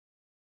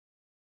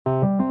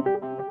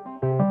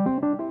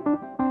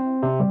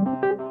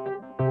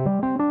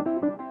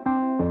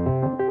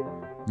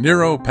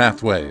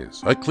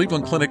Neuropathways, a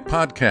Cleveland Clinic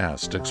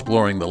podcast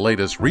exploring the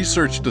latest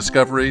research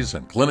discoveries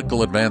and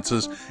clinical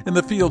advances in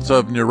the fields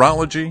of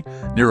neurology,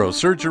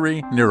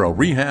 neurosurgery,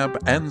 neurorehab,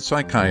 and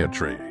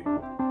psychiatry.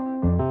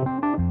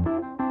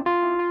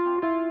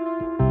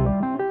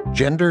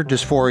 Gender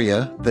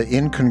dysphoria, the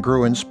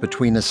incongruence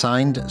between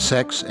assigned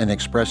sex and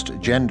expressed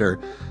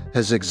gender,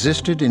 has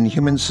existed in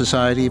human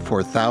society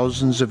for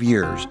thousands of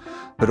years,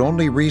 but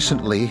only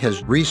recently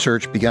has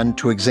research begun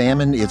to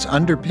examine its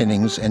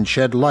underpinnings and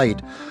shed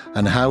light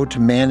on how to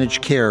manage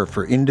care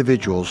for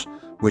individuals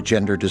with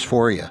gender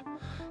dysphoria.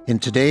 In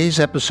today's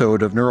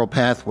episode of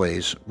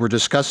Neuropathways, we're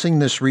discussing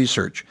this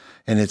research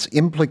and its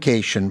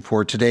implication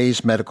for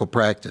today's medical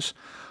practice.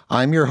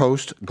 I'm your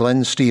host,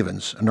 Glenn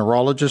Stevens, a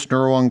neurologist,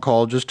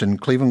 neuro-oncologist in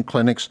Cleveland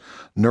Clinic's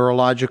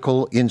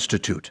Neurological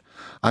Institute.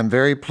 I'm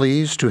very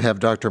pleased to have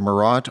Dr.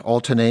 Murat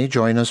Altanay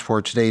join us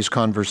for today's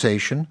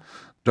conversation.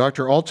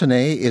 Dr.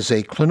 Altanay is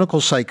a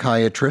clinical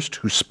psychiatrist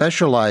who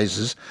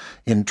specializes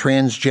in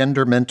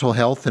transgender mental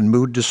health and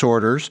mood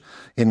disorders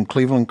in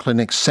Cleveland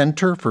Clinic's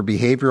Center for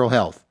Behavioral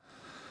Health.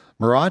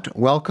 Murat,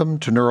 welcome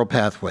to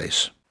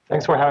Neuropathways.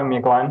 Thanks for having me,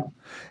 Glenn.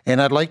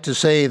 And I'd like to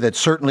say that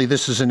certainly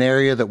this is an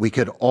area that we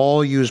could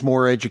all use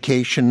more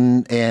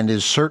education and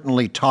is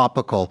certainly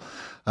topical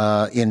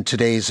in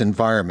today's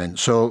environment.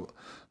 So,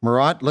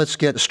 Murat, let's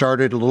get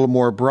started a little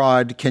more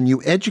broad. Can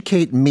you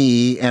educate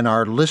me and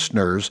our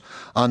listeners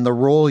on the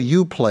role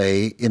you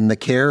play in the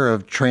care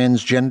of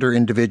transgender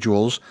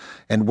individuals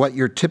and what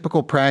your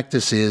typical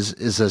practice is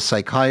as a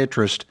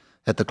psychiatrist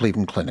at the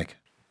Cleveland Clinic?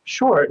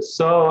 Sure.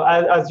 So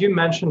as you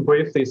mentioned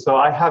briefly, so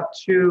I have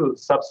two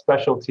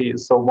subspecialties.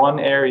 So one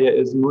area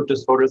is mood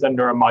disorders and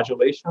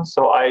neuromodulation.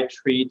 So I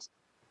treat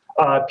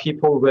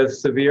people with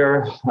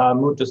severe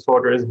mood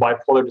disorders,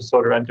 bipolar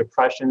disorder, and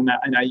depression,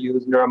 and I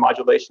use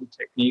neuromodulation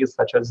techniques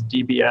such as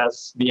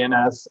DBS,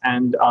 VNS,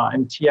 and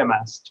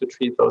TMS to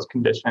treat those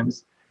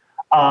conditions.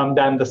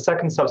 Then the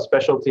second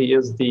subspecialty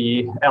is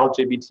the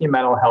LGBT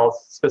mental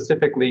health,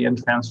 specifically in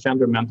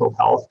transgender mental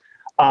health.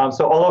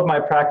 So all of my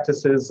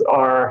practices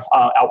are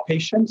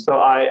outpatient. So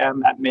I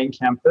am at main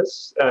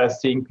campus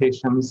seeing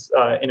patients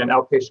in an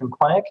outpatient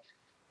clinic.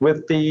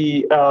 With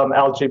the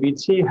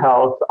LGBT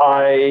health,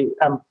 I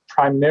am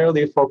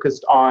primarily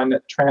focused on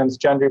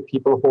transgender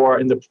people who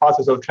are in the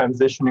process of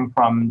transitioning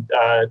from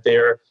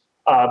their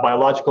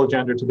biological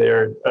gender to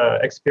their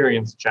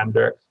experienced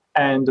gender.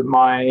 And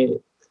my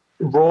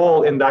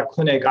role in that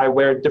clinic, I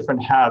wear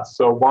different hats.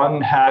 So one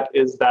hat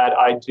is that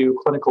I do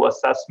clinical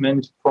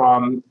assessment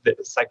from the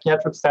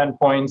psychiatric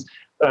standpoints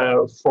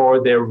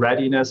for their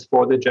readiness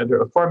for the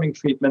gender-affirming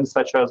treatments,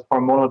 such as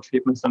hormonal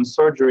treatments and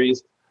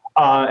surgeries,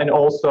 and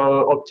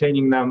also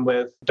obtaining them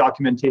with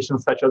documentation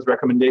such as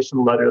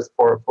recommendation letters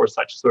for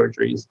such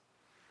surgeries.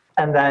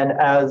 And then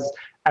as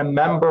a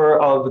member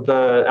of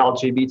the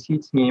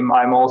LGBT team,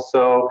 I'm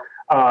also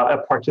a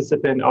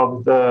participant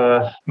of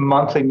the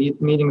monthly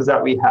meetings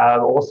that we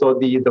have, also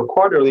the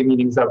quarterly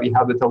meetings that we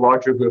have with a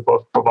larger group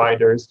of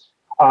providers.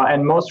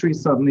 And most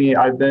recently,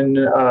 I've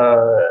been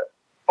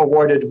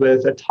awarded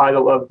with a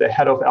title of the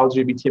head of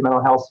LGBT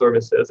mental health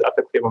services at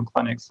the Cleveland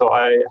Clinic. So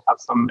I have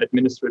some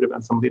administrative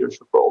and some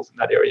leadership roles in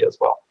that area as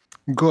well.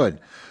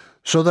 Good.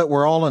 So that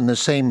we're all on the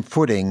same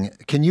footing,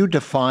 can you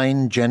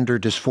define gender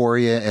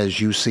dysphoria as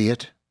you see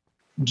it?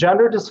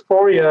 Gender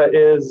dysphoria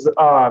is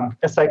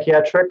a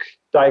psychiatric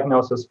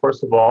diagnosis,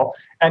 first of all,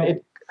 and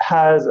it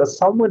has a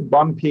somewhat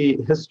bumpy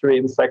history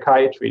in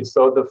psychiatry.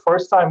 So the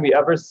first time we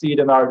ever see it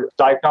in our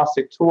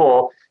diagnostic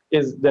tool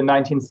is the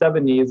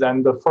 1970s,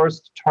 and the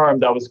first term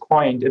that was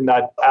coined in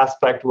that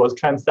aspect was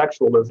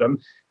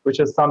transsexualism, which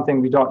is something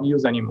we don't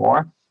use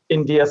anymore.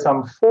 In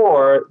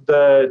DSM-4,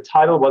 the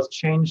title was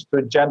changed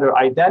to gender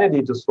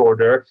identity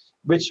disorder,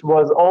 which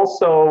was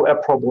also a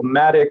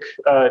problematic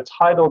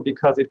title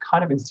because it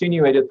kind of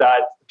insinuated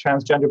that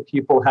transgender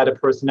people had a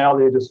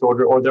personality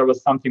disorder or there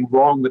was something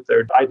wrong with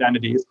their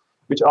identities,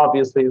 which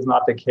obviously is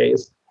not the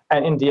case.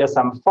 And in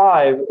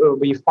DSM-5,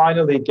 we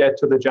finally get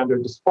to the gender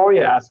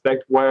dysphoria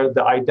aspect where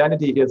the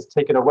identity is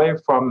taken away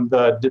from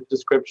the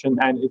description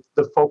and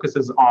the focus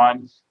is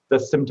on the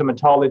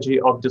symptomatology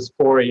of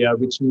dysphoria,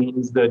 which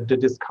means the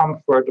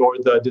discomfort or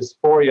the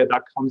dysphoria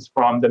that comes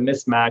from the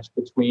mismatch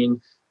between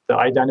the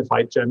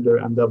identified gender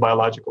and the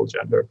biological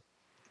gender.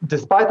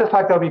 Despite the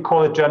fact that we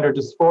call it gender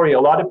dysphoria, a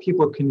lot of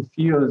people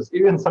confuse,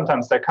 even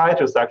sometimes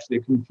psychiatrists actually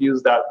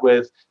confuse that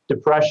with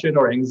depression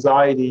or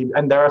anxiety,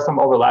 and there are some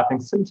overlapping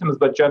symptoms,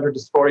 but gender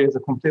dysphoria is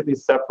a completely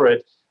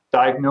separate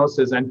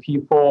diagnosis, and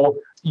people,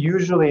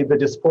 usually the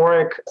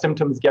dysphoric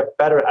symptoms get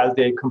better as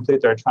they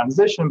complete their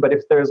transition, but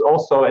if there's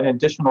also an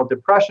additional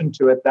depression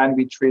to it, then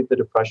we treat the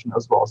depression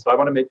as well. So I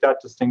want to make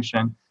that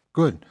distinction.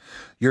 Good.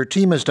 Your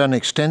team has done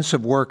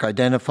extensive work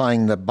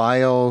identifying the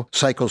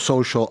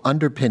biopsychosocial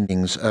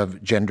underpinnings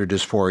of gender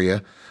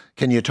dysphoria.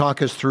 Can you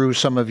talk us through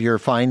some of your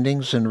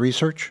findings and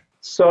research?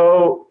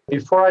 So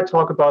before I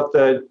talk about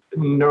the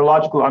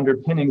neurological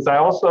underpinnings, I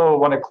also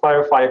want to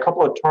clarify a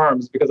couple of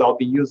terms because I'll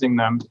be using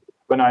them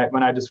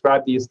when I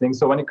describe these things.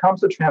 So when it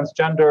comes to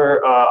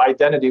transgender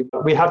identity,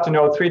 we have to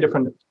know three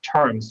different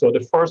terms. So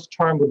the first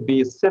term would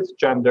be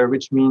cisgender,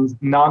 which means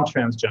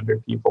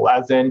non-transgender people,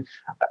 as in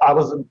I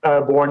was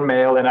born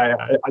male and I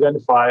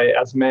identify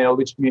as male,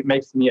 which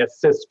makes me a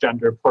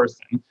cisgender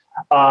person.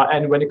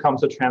 And when it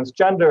comes to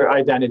transgender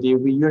identity,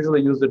 we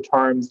usually use the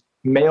terms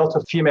male to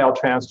female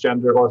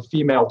transgender or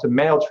female to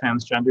male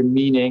transgender,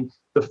 meaning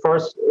the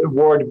first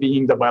word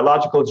being the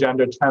biological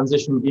gender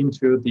transition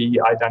into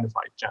the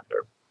identified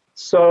gender.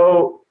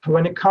 So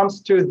when it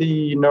comes to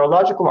the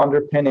neurological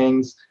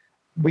underpinnings,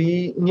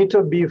 we need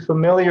to be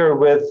familiar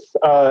with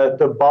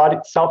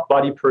the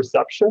self-body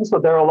perception. So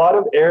there are a lot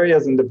of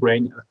areas in the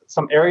brain,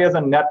 some areas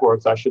and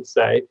networks, I should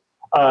say,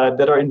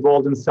 that are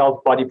involved in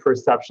self-body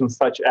perception,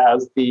 such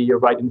as the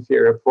right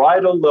inferior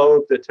parietal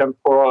lobe, the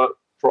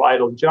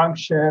temporoparietal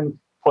junction,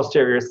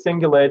 posterior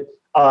cingulate,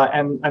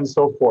 and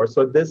so forth.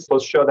 So this will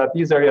show that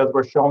these areas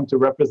were shown to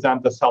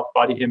represent the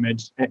self-body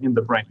image in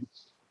the brain.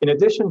 In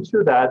addition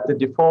to that, the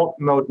default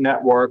mode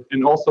network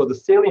and also the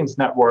salience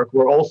network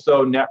were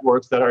also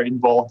networks that are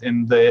involved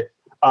in the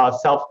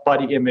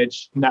self-body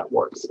image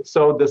networks.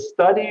 So the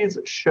studies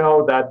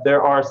show that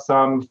there are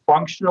some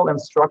functional and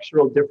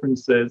structural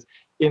differences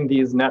in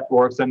these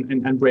networks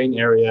and brain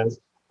areas.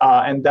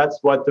 And that's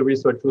what the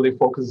research really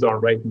focuses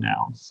on right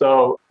now.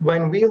 So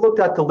when we looked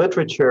at the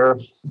literature,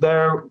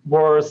 there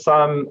were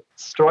some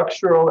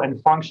structural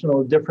and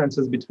functional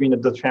differences between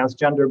the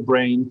transgender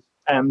brain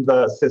and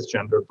the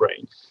cisgender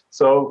brain.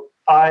 So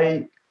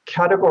I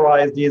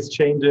categorize these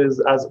changes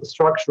as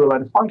structural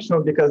and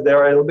functional because they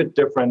are a little bit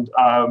different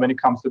when it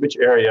comes to which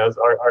areas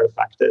are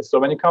affected. So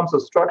when it comes to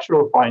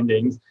structural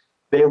findings,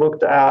 they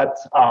looked at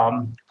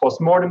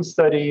postmortem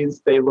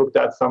studies, they looked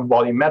at some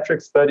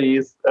volumetric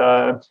studies,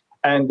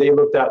 and they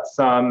looked at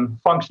some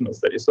functional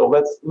studies. So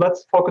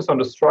let's focus on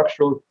the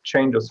structural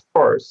changes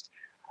first.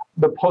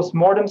 The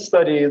postmortem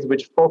studies,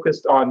 which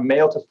focused on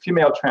male to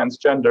female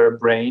transgender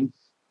brain,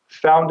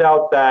 found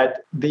out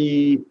that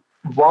the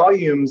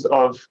volumes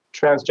of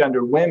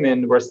transgender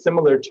women were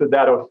similar to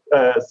that of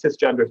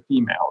cisgender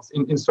females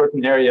in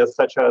certain areas,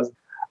 such as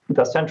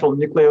the central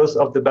nucleus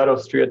of the beta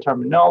stria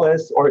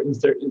terminalis or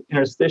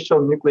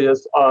interstitial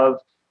nucleus of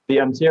the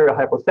anterior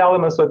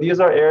hypothalamus. So these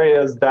are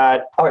areas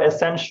that are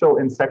essential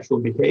in sexual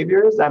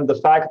behaviors. And the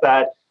fact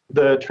that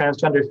the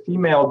transgender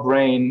female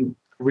brain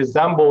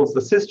resembles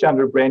the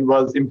cisgender brain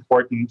was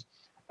important.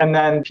 And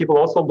then people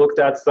also looked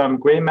at some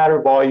gray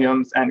matter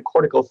volumes and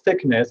cortical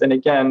thickness. And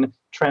again,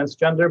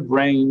 transgender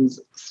brains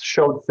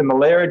showed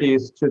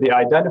similarities to the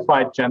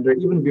identified gender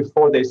even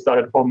before they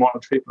started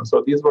hormonal treatment.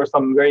 So these were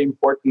some very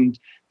important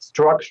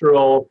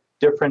structural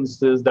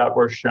differences that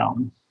were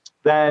shown.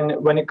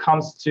 Then when it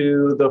comes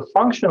to the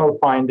functional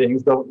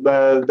findings,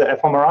 the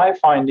fMRI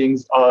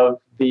findings of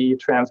the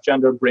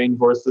transgender brain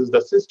versus the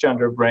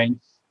cisgender brain,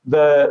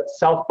 the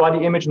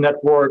self-body image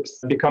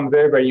networks become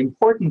very, very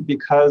important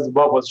because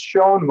what was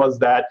shown was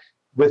that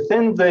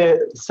within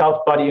the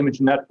self-body image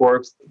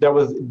networks, there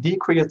was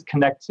decreased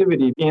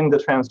connectivity in the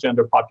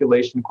transgender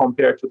population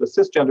compared to the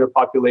cisgender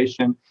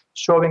population,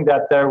 showing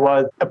that there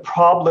was a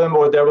problem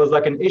or there was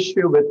like an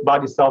issue with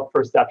body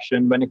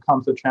self-perception when it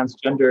comes to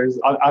transgenders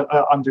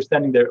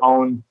understanding their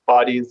own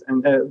bodies,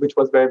 and which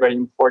was very, very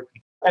important.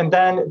 And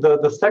then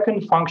the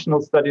second functional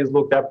studies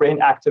looked at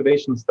brain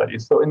activation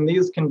studies. So in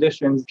these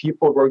conditions,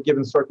 people were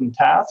given certain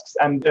tasks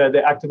and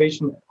the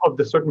activation of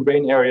the certain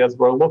brain areas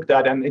were looked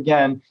at. And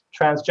again,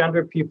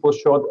 transgender people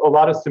showed a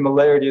lot of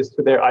similarities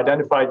to their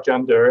identified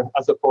gender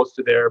as opposed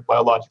to their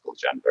biological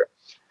gender.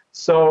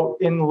 So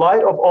in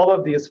light of all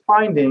of these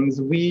findings,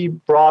 we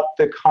brought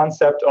the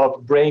concept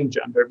of brain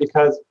gender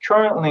because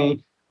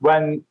currently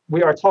when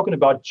we are talking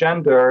about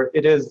gender,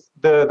 it is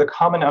the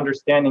common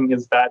understanding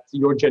is that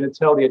your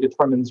genitalia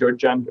determines your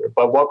gender.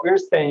 But what we're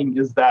saying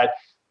is that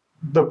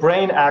the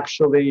brain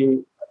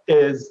actually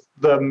is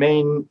the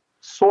main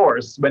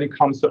source when it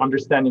comes to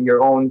understanding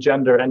your own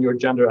gender and your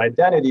gender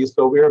identity.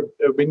 So we're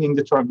bringing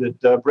the term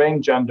the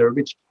brain gender,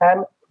 which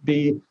can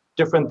be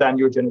different than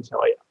your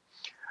genitalia.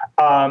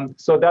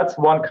 So that's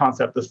one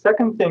concept. The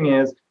second thing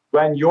is,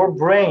 when your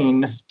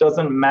brain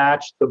doesn't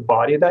match the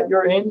body that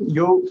you're in,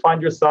 you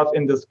find yourself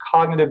in this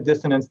cognitive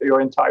dissonance your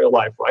entire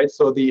life, right?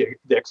 So the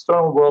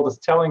external world is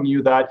telling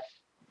you that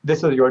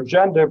this is your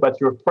gender,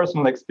 but your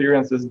personal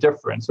experience is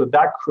different. So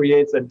that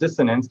creates a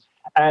dissonance.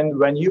 And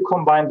when you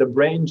combine the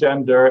brain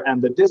gender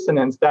and the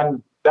dissonance,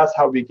 then that's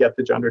how we get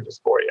the gender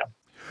dysphoria.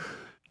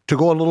 To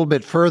go a little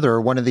bit further,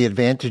 one of the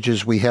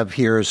advantages we have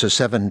here is a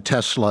 7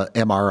 Tesla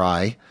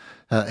MRI.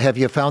 Have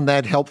you found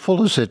that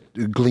helpful? Has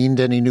it gleaned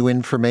any new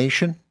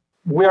information?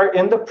 We are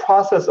in the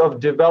process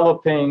of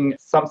developing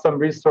some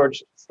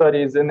research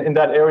studies in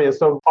that area.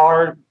 So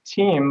our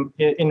team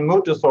in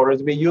mood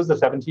disorders, we use the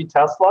 7T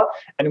Tesla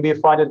and we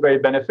find it very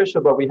beneficial,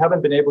 but we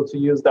haven't been able to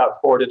use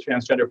that for the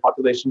transgender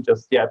population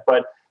just yet.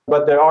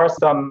 But there are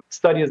some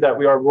studies that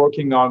we are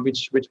working on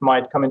which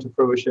might come into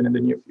fruition in the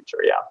near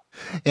future,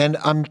 yeah. And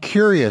I'm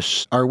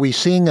curious, are we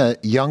seeing a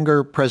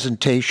younger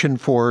presentation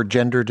for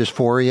gender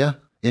dysphoria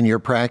in your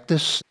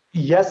practice?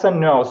 Yes and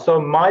no.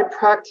 So my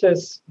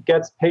practice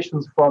gets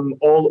patients from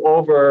all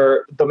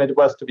over the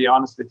Midwest, to be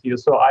honest with you.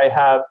 So I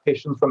have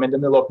patients from in the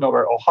middle of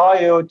nowhere,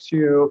 Ohio,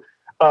 to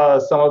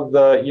some of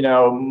the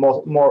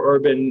more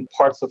urban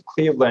parts of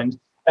Cleveland.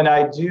 And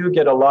I do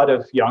get a lot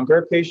of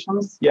younger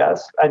patients,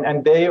 yes,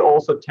 and they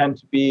also tend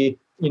to be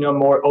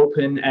more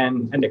open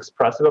and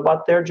expressive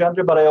about their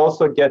gender. But I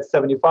also get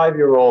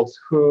 75-year-olds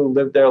who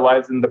live their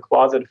lives in the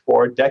closet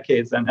for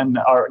decades and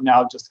are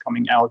now just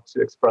coming out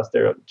to express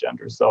their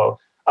gender. So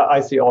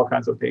I see all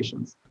kinds of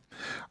patients.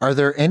 Are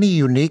there any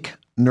unique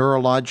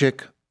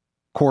neurologic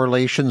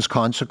correlations,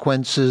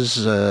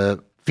 consequences,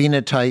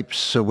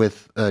 phenotypes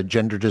with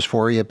gender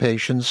dysphoria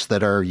patients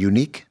that are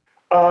unique?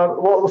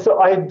 So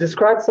I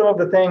described some of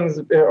the things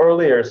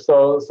earlier.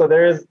 So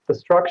there is the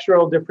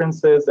structural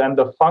differences and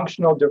the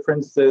functional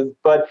differences,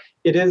 but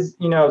it is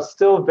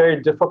still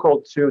very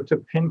difficult to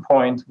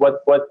pinpoint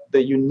what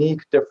the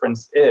unique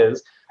difference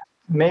is.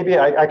 Maybe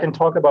I can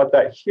talk about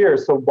that here.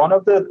 So one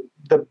of the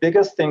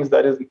biggest things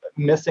that is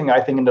missing, I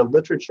think, in the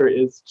literature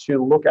is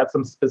to look at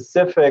some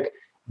specific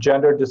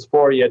gender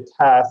dysphoria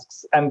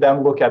tasks and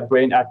then look at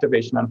brain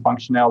activation and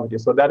functionality.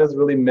 So that is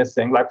really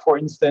missing. Like, for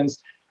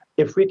instance,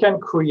 if we can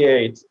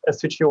create a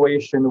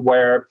situation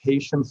where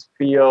patients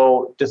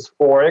feel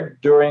dysphoric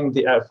during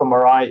the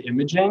fMRI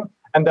imaging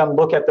and then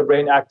look at the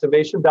brain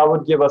activation, that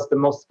would give us the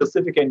most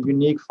specific and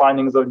unique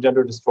findings of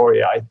gender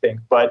dysphoria, I think.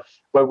 But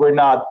we're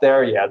not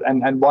there yet.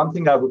 And one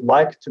thing I would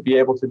like to be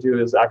able to do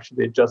is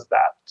actually just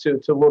that,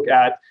 to look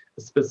at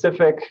a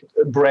specific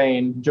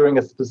brain during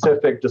a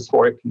specific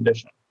dysphoric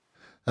condition.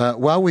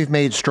 While we've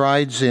made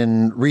strides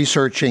in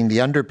researching the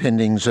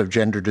underpinnings of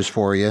gender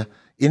dysphoria,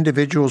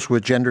 individuals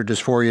with gender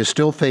dysphoria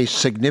still face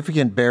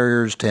significant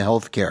barriers to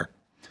healthcare.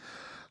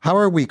 How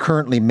are we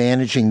currently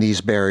managing these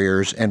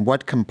barriers, and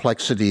what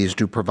complexities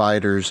do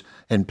providers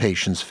and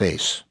patients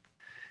face?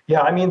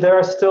 Yeah, I mean, there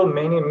are still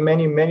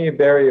many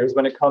barriers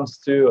when it comes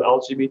to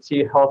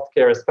LGBT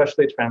healthcare,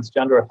 especially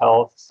transgender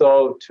health.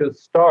 So to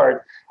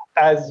start,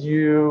 as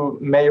you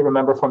may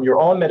remember from your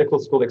own medical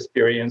school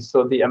experience,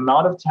 so the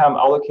amount of time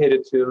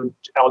allocated to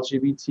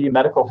LGBT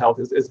medical health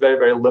is very,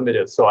 very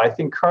limited. So I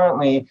think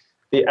currently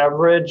the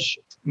average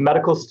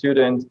medical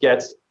student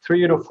gets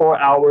 3 to 4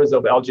 hours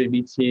of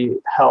LGBT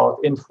health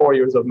in 4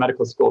 years of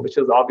medical school, which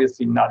is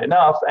obviously not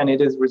enough. And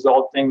it is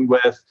resulting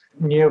with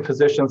new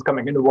physicians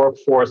coming into the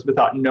workforce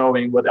without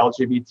knowing what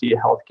LGBT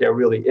healthcare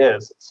really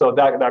is. So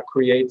that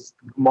creates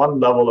one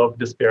level of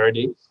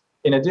disparity.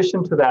 In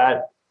addition to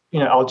that,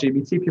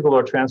 LGBT people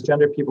or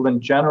transgender people in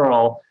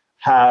general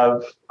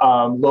have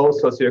low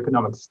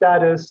socioeconomic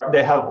status.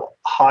 They have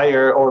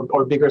higher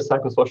or bigger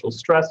psychosocial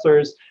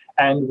stressors.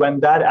 And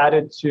when that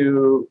added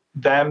to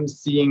them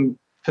seeing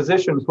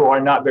physicians who are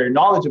not very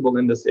knowledgeable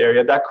in this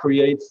area, that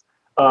creates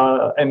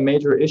a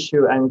major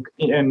issue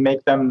and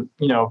make them,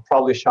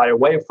 probably shy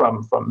away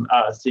from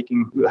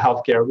seeking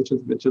healthcare,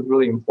 which is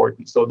really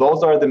important. So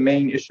those are the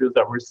main issues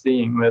that we're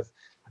seeing with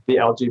the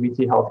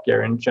LGBT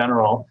healthcare in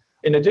general.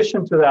 In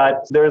addition to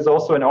that, there is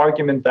also an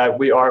argument that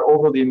we are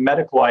overly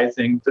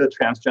medicalizing the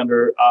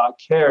transgender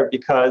care,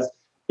 because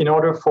in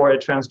order for a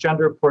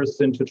transgender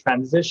person to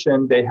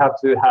transition, they have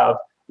to have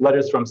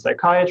letters from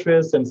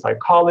psychiatrists and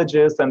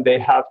psychologists, and they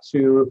have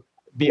to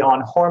be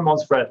on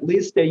hormones for at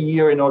least a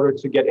year in order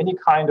to get any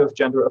kind of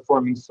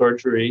gender-affirming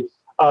surgery.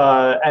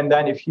 And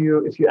then if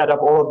you add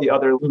up all of the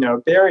other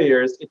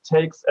barriers, it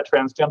takes a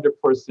transgender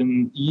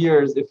person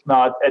years, if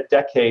not a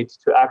decade,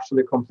 to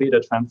actually complete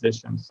a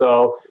transition.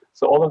 So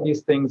all of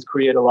these things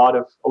create a lot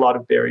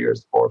of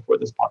barriers for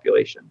this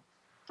population.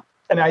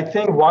 And I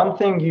think one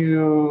thing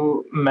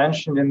you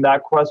mentioned in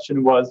that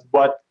question was,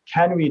 what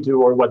can we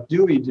do or what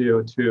do we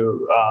do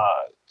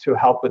to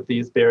help with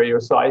these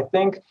barriers? So I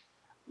think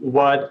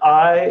what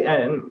I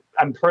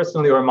and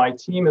personally or my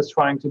team is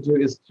trying to do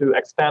is to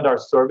expand our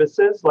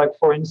services. Like,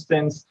 for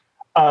instance,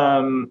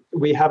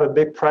 we have a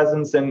big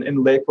presence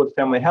in Lakewood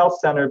Family Health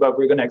Center, but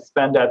we're going to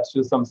expand that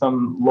to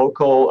some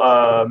local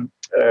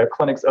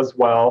clinics as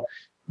well.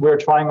 We're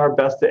trying our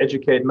best to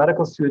educate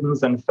medical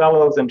students and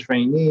fellows and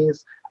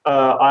trainees.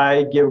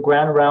 I give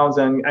grand rounds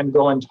and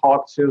go and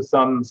talk to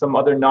some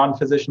other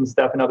non-physician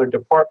staff in other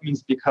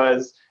departments,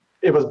 because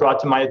it was brought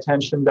to my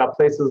attention that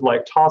places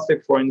like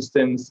Taussig, for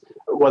instance,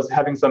 was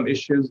having some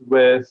issues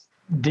with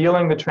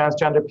dealing with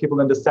transgender people,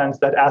 in the sense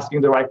that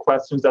asking the right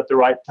questions at the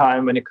right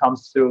time when it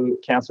comes to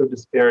cancer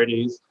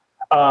disparities.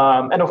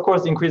 And of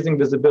course, increasing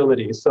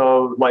visibility.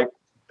 So like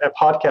a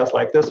podcast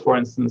like this, for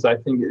instance, I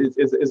think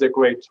is a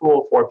great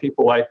tool for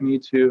people like me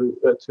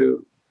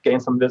to gain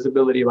some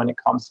visibility when it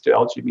comes to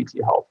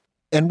LGBT health.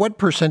 And what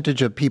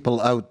percentage of people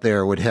out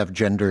there would have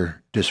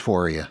gender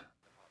dysphoria?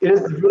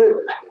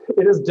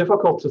 It is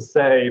difficult to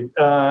say.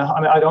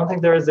 I don't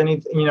think there is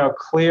any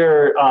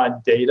clear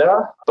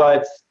data,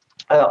 but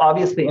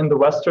obviously in the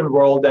Western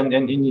world and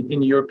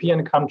in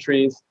European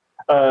countries,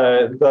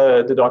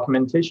 the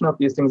documentation of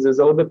these things is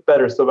a little bit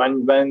better. So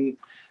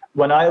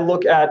when I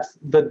look at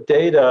the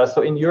data,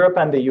 so in Europe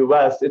and the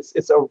US,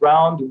 it's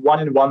around 1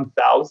 in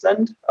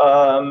 1,000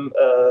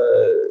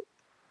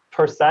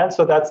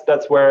 So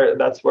that's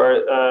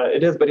where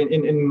it is. But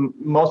in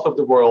most of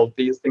the world,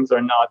 these things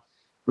are not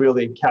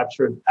really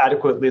captured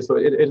adequately. So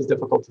it is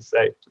difficult to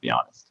say, to be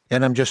honest.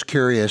 And I'm just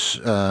curious,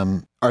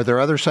 are there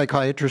other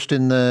psychiatrists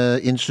in the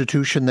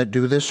institution that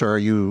do this, or are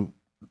you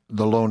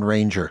the Lone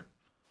Ranger?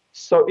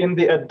 So in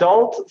the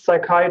adult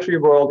psychiatry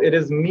world, it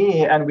is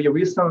me, and we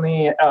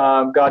recently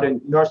got a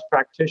nurse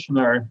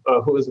practitioner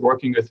who is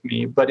working with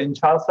me. But in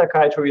child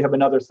psychiatry, we have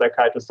another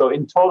psychiatrist. So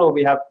in total,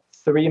 we have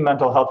 3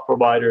 mental health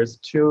providers,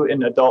 2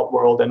 in adult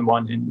world and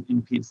 1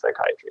 in ped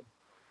psychiatry.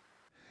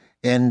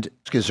 And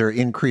is there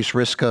increased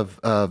risk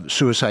of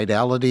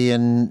suicidality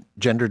in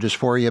gender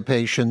dysphoria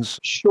patients?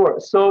 Sure.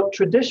 So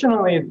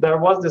traditionally, there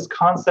was this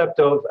concept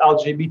of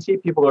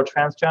LGBT people or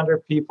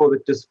transgender people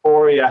with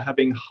dysphoria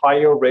having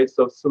higher rates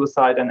of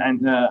suicide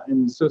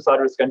and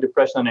suicide risk and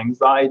depression and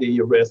anxiety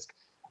risk.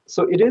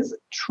 So it is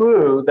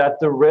true that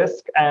the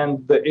risk and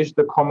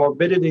the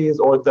comorbidities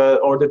or the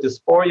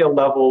dysphoria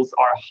levels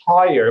are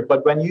higher.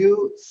 But when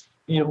you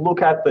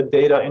look at the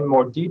data in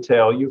more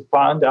detail, you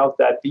find out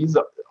that these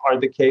are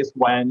the case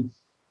when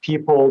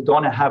people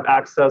don't have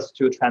access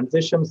to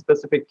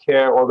transition-specific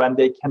care or when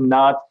they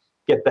cannot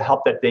get the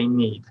help that they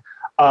need.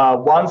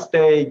 Once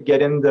they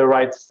get in the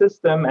right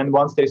system and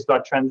once they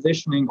start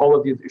transitioning, all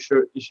of these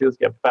issues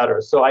get better.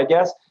 So I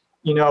guess,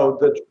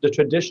 the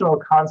traditional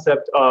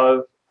concept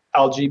of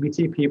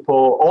LGBT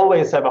people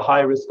always have a high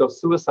risk of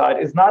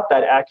suicide is not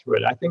that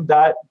accurate. I think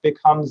that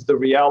becomes the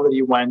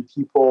reality when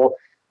people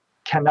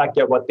cannot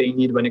get what they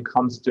need when it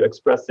comes to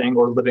expressing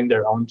or living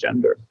their own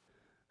gender.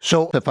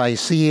 So if I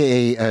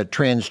see a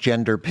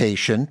transgender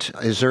patient,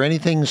 is there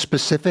anything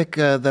specific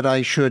that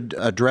I should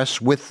address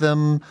with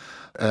them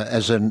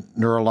as a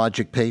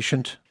neurologic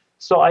patient?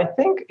 So I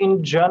think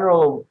in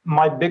general,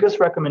 my biggest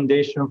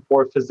recommendation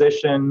for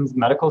physicians,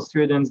 medical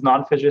students,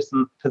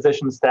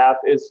 non-physician staff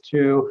is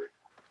to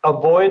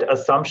avoid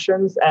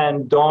assumptions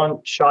and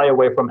don't shy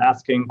away from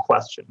asking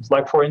questions.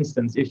 Like, for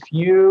instance, if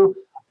you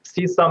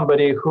see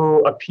somebody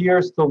who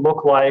appears to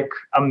look like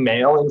a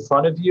male in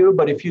front of you,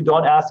 but if you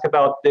don't ask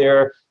about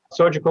their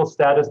surgical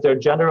status, their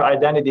gender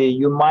identity,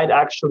 you might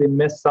actually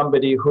miss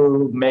somebody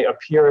who may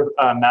appear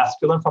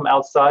masculine from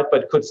outside,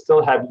 but could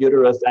still have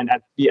uterus and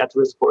be at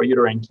risk for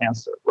uterine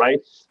cancer, right?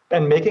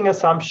 And making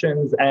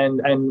assumptions and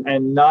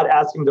not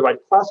asking the right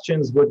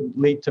questions would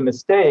lead to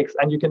mistakes.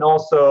 And you can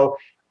also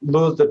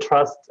lose the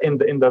trust in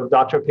the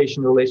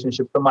doctor-patient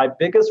relationship. So my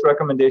biggest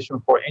recommendation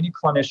for any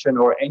clinician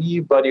or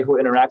anybody who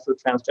interacts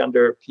with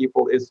transgender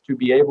people is to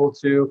be able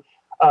to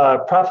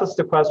preface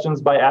the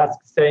questions by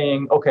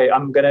saying, okay,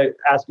 I'm going to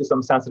ask you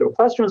some sensitive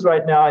questions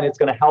right now, and it's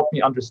going to help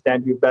me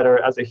understand you better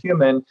as a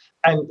human,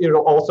 and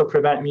it'll also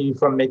prevent me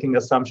from making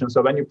assumptions.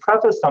 So when you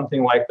preface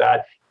something like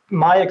that,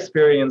 my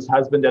experience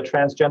has been that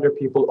transgender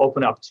people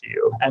open up to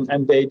you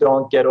and they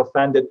don't get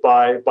offended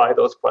by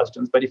those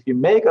questions. But if you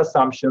make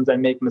assumptions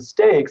and make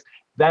mistakes,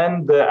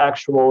 then the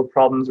actual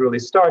problems really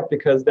start,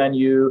 because then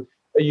you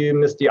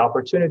miss the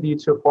opportunity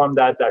to form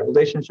that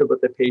relationship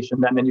with the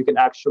patient, and then you can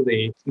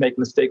actually make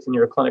mistakes in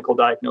your clinical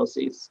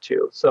diagnoses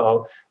too.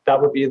 So that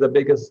would be the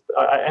biggest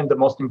and the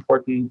most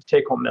important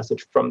take-home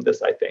message from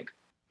this, I think.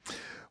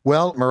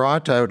 Well,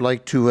 Murat, I would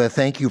like to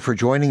thank you for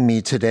joining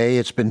me today.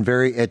 It's been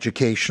very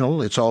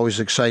educational. It's always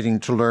exciting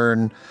to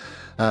learn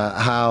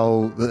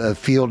how the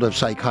field of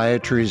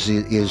psychiatry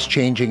is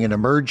changing and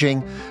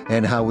emerging,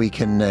 and how we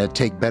can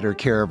take better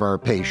care of our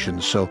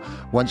patients. So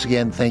once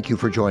again, thank you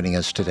for joining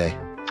us today.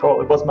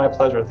 Oh, it was my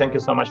pleasure. Thank you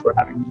so much for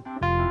having me.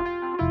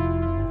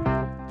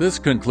 This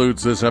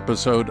concludes this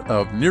episode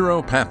of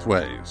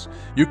Neuropathways.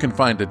 You can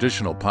find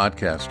additional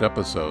podcast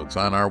episodes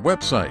on our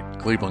website,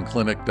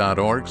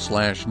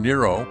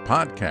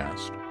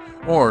 clevelandclinic.org/neuropodcast,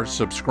 or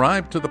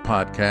subscribe to the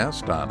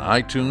podcast on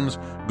iTunes,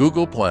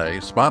 Google Play,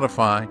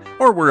 Spotify,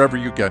 or wherever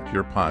you get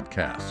your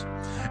podcasts.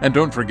 And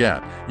don't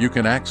forget, you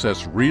can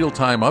access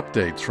real-time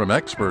updates from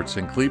experts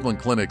in Cleveland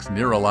Clinic's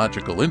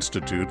Neurological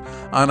Institute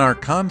on our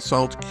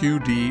Consult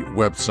QD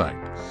website.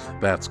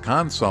 That's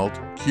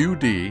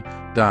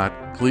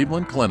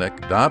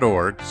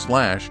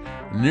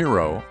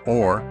consultqd.clevelandclinic.org/neuro,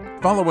 or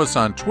follow us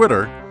on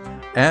Twitter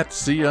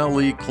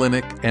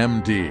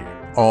 @CLEClinicMD,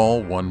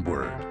 all one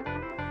word.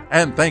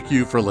 And thank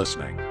you for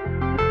listening.